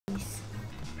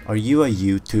Are you a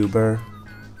YouTuber?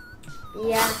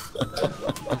 Yeah.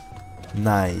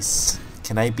 Nice.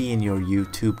 Can I be in your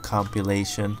YouTube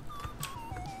compilation?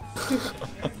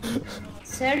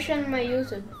 Search on my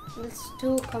YouTube. That's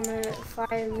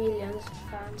 2.5 million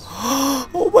fans.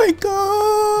 Oh my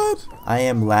god! I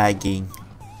am lagging.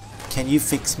 Can you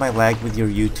fix my lag with your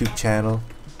YouTube channel?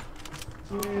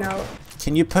 No.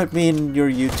 Can you put me in your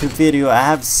YouTube video? I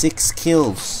have 6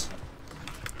 kills.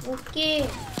 Okay.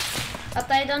 But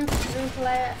I don't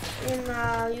play in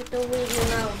a YouTube video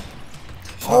now.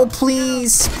 Oh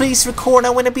please! Please record, I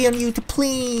wanna be on YouTube,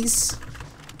 please!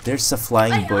 There's a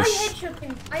flying bush. I headshot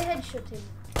him. I headshot him.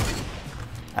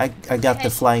 I got the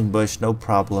flying bush, no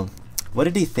problem. What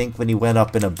did he think when he went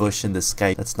up in a bush in the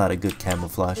sky? That's not a good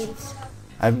camouflage.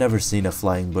 I've never seen a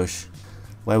flying bush.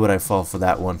 Why would I fall for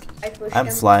that one? I'm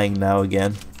flying now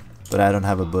again, but I don't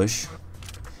have a bush.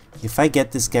 If I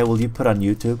get this guy, will you put on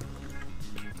YouTube?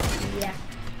 Yeah.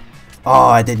 Oh,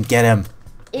 I didn't get him.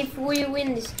 If we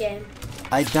win this game.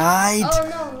 I died.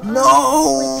 Oh no.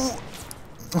 No.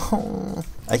 Oh,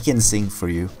 I can sing for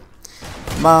you.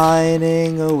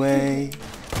 Mining away.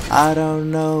 I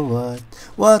don't know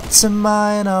what to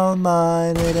mine. I'll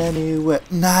mine it anyway.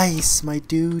 Nice, my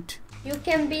dude. You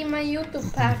can be my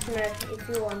YouTube partner if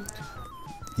you want.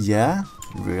 Yeah?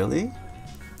 Really?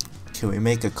 Can we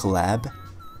make a collab?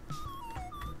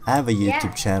 I have a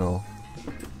YouTube channel,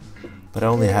 but I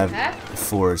only have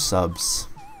 4 subs.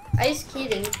 I was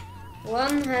kidding.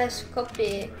 One has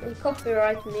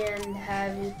copyright me and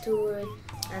have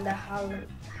 2.5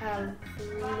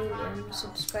 million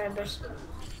subscribers.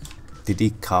 Did he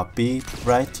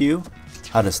copyright you?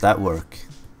 How does that work?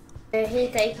 He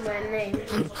take my name.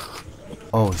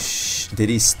 Oh did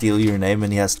he steal your name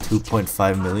and he has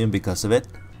 2.5 million because of it?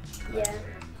 Yeah.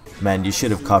 Man, you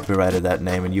should have copyrighted that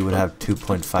name and you would have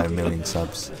 2.5 million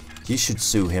subs. You should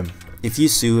sue him. If you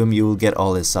sue him, you will get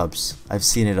all his subs. I've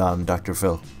seen it on Dr.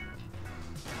 Phil.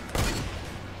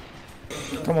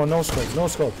 Come on, no scope, no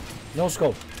scope, no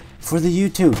scope. For the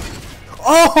YouTube.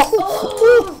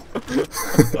 Oh!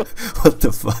 What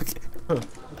the fuck?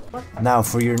 Now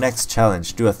for your next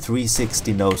challenge, do a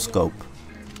 360 no scope.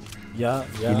 Yeah.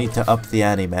 You need to up the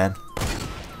ante, man.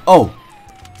 Oh!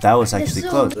 That was actually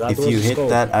close. If you hit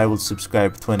that, I will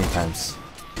subscribe 20 times.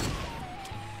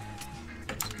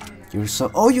 You're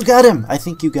so... Oh, you got him! I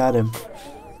think you got him.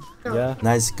 Yeah.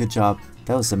 Nice, good job.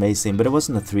 That was amazing, but it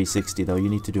wasn't a 360 though. You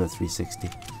need to do a 360.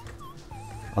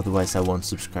 Otherwise, I won't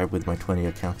subscribe with my 20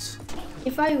 accounts.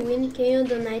 If I win, can you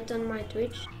donate on my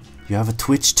Twitch? You have a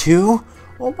Twitch too?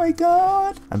 Oh my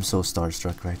god! I'm so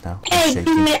starstruck right now. I'm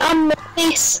shaking.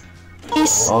 Please.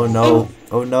 Oh no!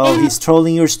 Oh no! He's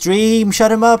trolling your stream.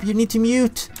 Shut him up! You need to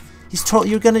mute.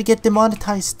 You're gonna get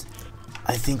demonetized.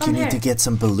 I think you need to get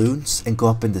some balloons and go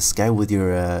up in the sky with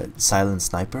your silent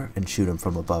sniper and shoot him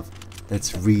from above.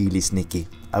 That's really sneaky.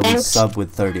 I will sub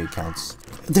with 30 accounts.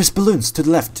 There's balloons to the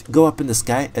left. Go up in the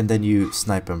sky and then you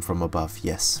snipe him from above.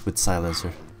 Yes, with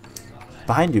silencer.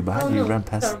 Behind you, run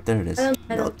past. There it is.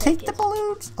 No, take the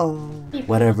balloons. Oh,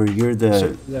 whatever. You're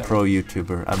the pro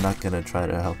YouTuber. I'm not gonna try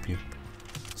to help you.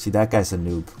 See, that guy's a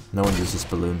noob. No one uses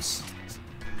balloons.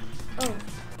 Oh.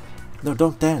 No,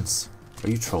 don't dance. Are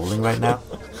you trolling right now?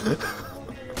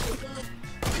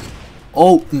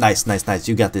 Oh, nice.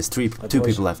 You got this. 2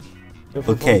 people left.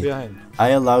 Okay, I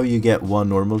allow you get 1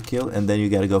 normal kill, and then you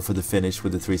gotta go for the finish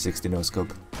with the 360 no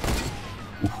scope.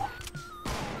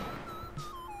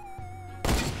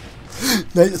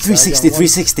 No,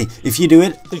 360. If you do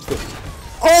it.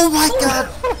 Oh my god!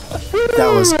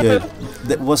 That was good.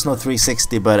 There was no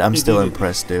 360, but I'm still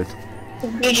impressed, dude.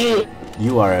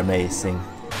 You are amazing.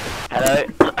 Hello.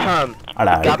 Hello.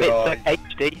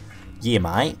 GabzitoHD. Yeah,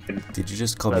 mate. Did you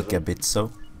just call me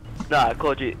Gabitso? No, I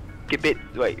called you Gabit.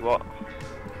 Wait, what?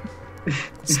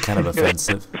 It's kind of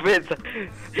offensive.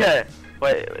 Yeah.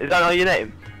 Wait, is that not your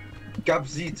name?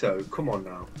 Gabzito, come on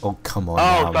now. Oh, come on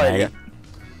now, sorry, mate. yeah.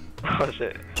 Oh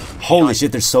shit. Holy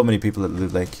shit, there's so many people at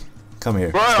Loot Lake. Come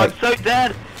here. Bro, I'm so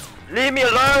dead. Leave me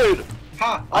alone.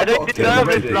 Ha! I don't deserve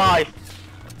this life.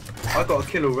 I got a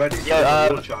kill already. Yo,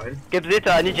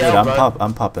 Gabzito, I need your Dude, help, bro.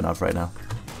 I'm popping off right now.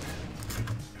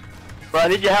 Bro, I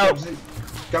need your help.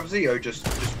 Gabzito just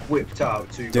whipped out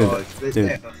 2 guys.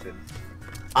 They're nothing.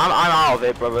 I'm out of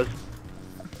it, brothers.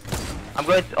 I'm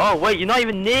going to... Oh, wait, you're not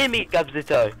even near me,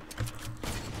 Gabzito.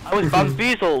 I was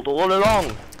bamboozled all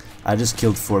along. I just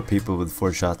killed 4 people with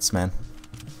 4 shots, man.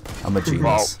 I'm a genius.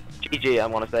 Well, GG, I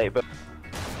want to say, but...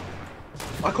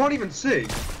 I can't even see.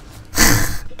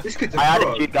 This kid's a I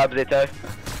pro. added you, Gabzito.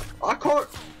 I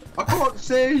can't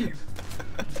see.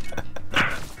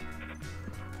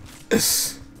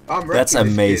 I'm That's wrecking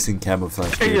this amazing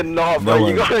camouflage. You're Dude. not, bro. No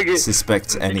You gotta one get.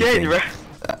 suspects You're anything. getting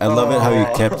I love it how you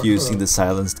kept using the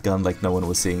silenced gun like no one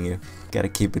was seeing you. Gotta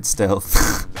keep it stealth.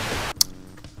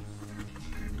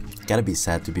 Gotta be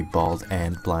sad to be bald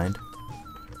and blind.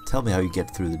 Tell me how you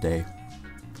get through the day.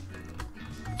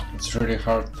 It's really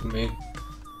hard to me.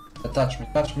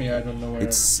 Touch me, I don't know where.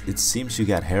 It seems you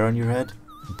got hair on your head,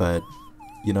 but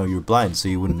you know you're blind, so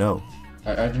you wouldn't know.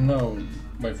 I don't know.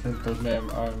 My friend told me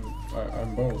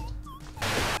I'm bald.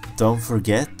 Don't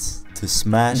forget to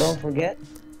smash. Don't forget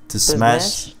to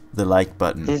smash the like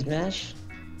button. to smash.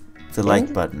 The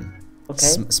like button. Okay.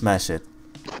 Smash it.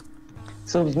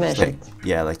 So smash Like, it.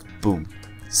 yeah, like boom.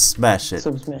 Smash it.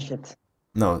 So smash it.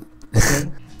 No.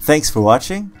 Okay. Thanks for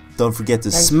watching. Don't forget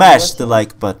to Thanks for smash the watching.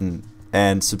 like button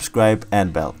and subscribe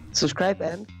and bell. Subscribe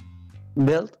and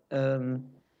build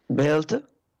build.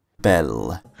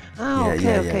 Bell. Ah, Yeah, okay,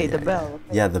 yeah, okay, yeah, the yeah. bell.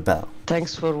 Okay. Yeah, the bell.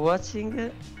 Thanks for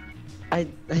watching. I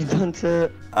don't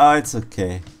Oh, it's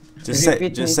okay. Just say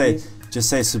Repeat just me, say please. just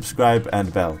say subscribe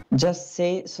and bell. just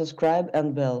say subscribe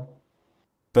and bell.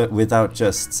 But without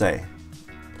just say.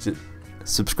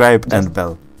 Subscribe and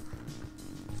bell.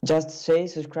 Just say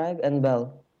subscribe and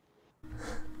bell.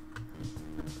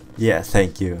 Yeah,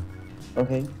 thank you.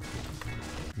 Okay.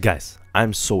 Guys,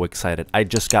 I'm so excited. I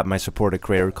just got my supporter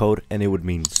creator code and it would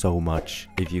mean so much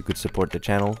if you could support the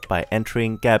channel by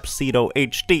entering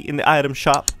GabzitoHD in the item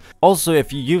shop. Also,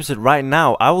 if you use it right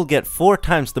now, I will get 4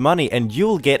 times the money and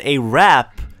you'll get a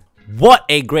wrap. What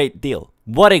a great deal.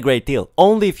 What a great deal.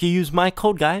 Only if you use my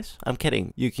code, guys. I'm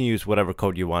kidding. You can use whatever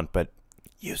code you want, but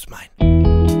use mine.